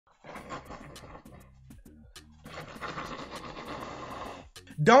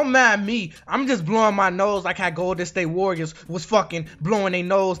Don't mind me. I'm just blowing my nose like how Golden State Warriors was fucking blowing their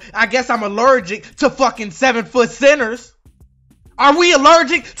nose. I guess I'm allergic to fucking 7-foot centers. Are we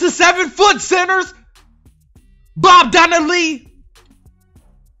allergic to 7-foot centers? Bob Donnelly,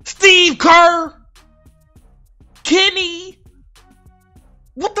 Steve Kerr, Kenny.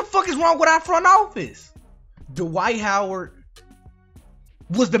 What the fuck is wrong with our front office? Dwight Howard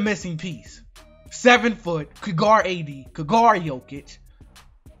was the missing piece. 7 foot, could guard AD, could guard Jokic.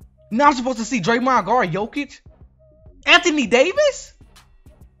 Now I'm supposed to see Draymond guard Jokic? Anthony Davis?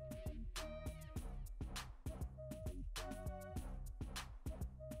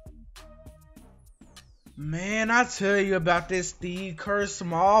 Man, I tell you about this Steve Kerr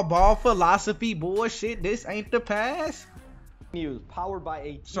small ball philosophy bullshit. This ain't the pass. News powered by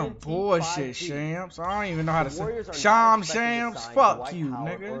AT&T. Some bullshit, Shams. I don't even know how to say. Shams, fuck you,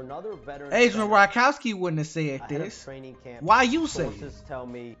 nigga. Adrian Rakowski wouldn't have said this. Why you say it? Sources tell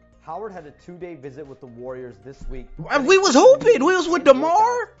me Howard had a 2-day visit with the Warriors this week. We was hooping. We was with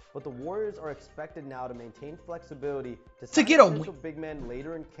DeMar. But the Warriors are expected now to maintain flexibility to get a big man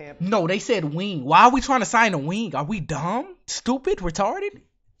later in camp. No, they said wing. Why are we trying to sign a wing? Are we dumb, stupid, retarded?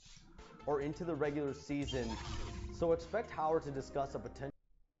 Or into the regular season. So expect Howard to discuss a potential.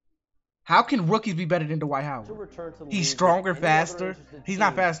 How can rookies be better than Dwight Howard? He's stronger, faster. He's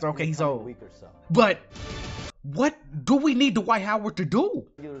not faster. Okay, he's old. But what do we need Dwight Howard to do?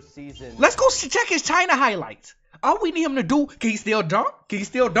 Let's go check his China highlights. All we need him to do, can he still dunk? Can he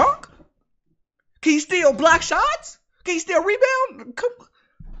still dunk? Can he still block shots? Can he still rebound? Come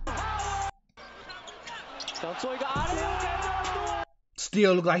on.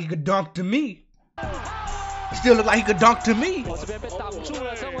 Still look like he could dunk to me. Still look like he could dunk to me.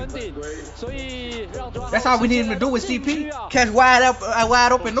 That's all we need him to do is CP. Catch wide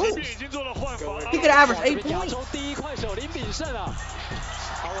open oops. He could average 8 points.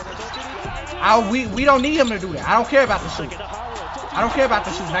 We don't need him to do that. I don't care about the shooting. I don't care about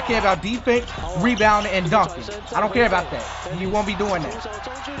the shooting. I care about defense, rebounding, and dunking. I don't care about that. You won't be doing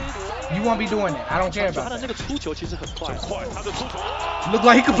that. You won't be doing that. I don't care about that. Look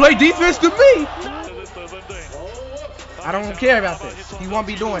like he could play defense to me. I don't care about this. He won't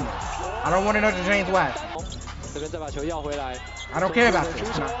be doing that. I don't want another James Wiseman. I don't care about this.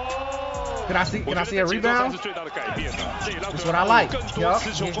 Can I see a rebound? That's what I like. Yup.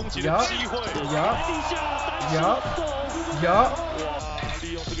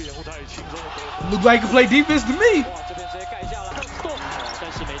 Look like he can play defense to me.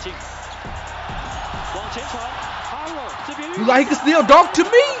 Look like he can still dunk to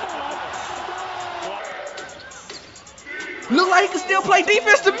me. Look like he can still play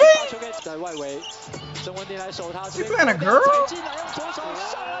defense to me. You playing a girl?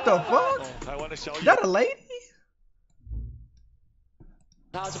 The fuck? Is that a lady?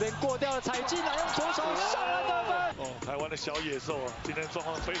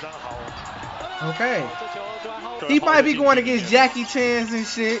 Okay. He might be going against Jackie Chan's and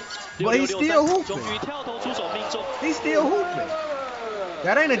shit, but he's still hooping. He's still hooping.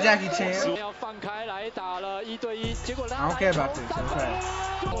 That ain't a Jackie Chan. I don't care about this. Okay.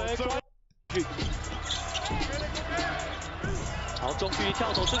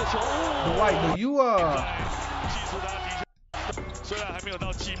 Dwight, do you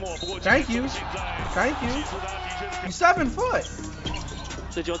Thank you. Thank you. You're 7 foot.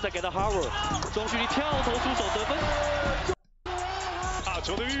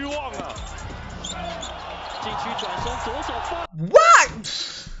 What?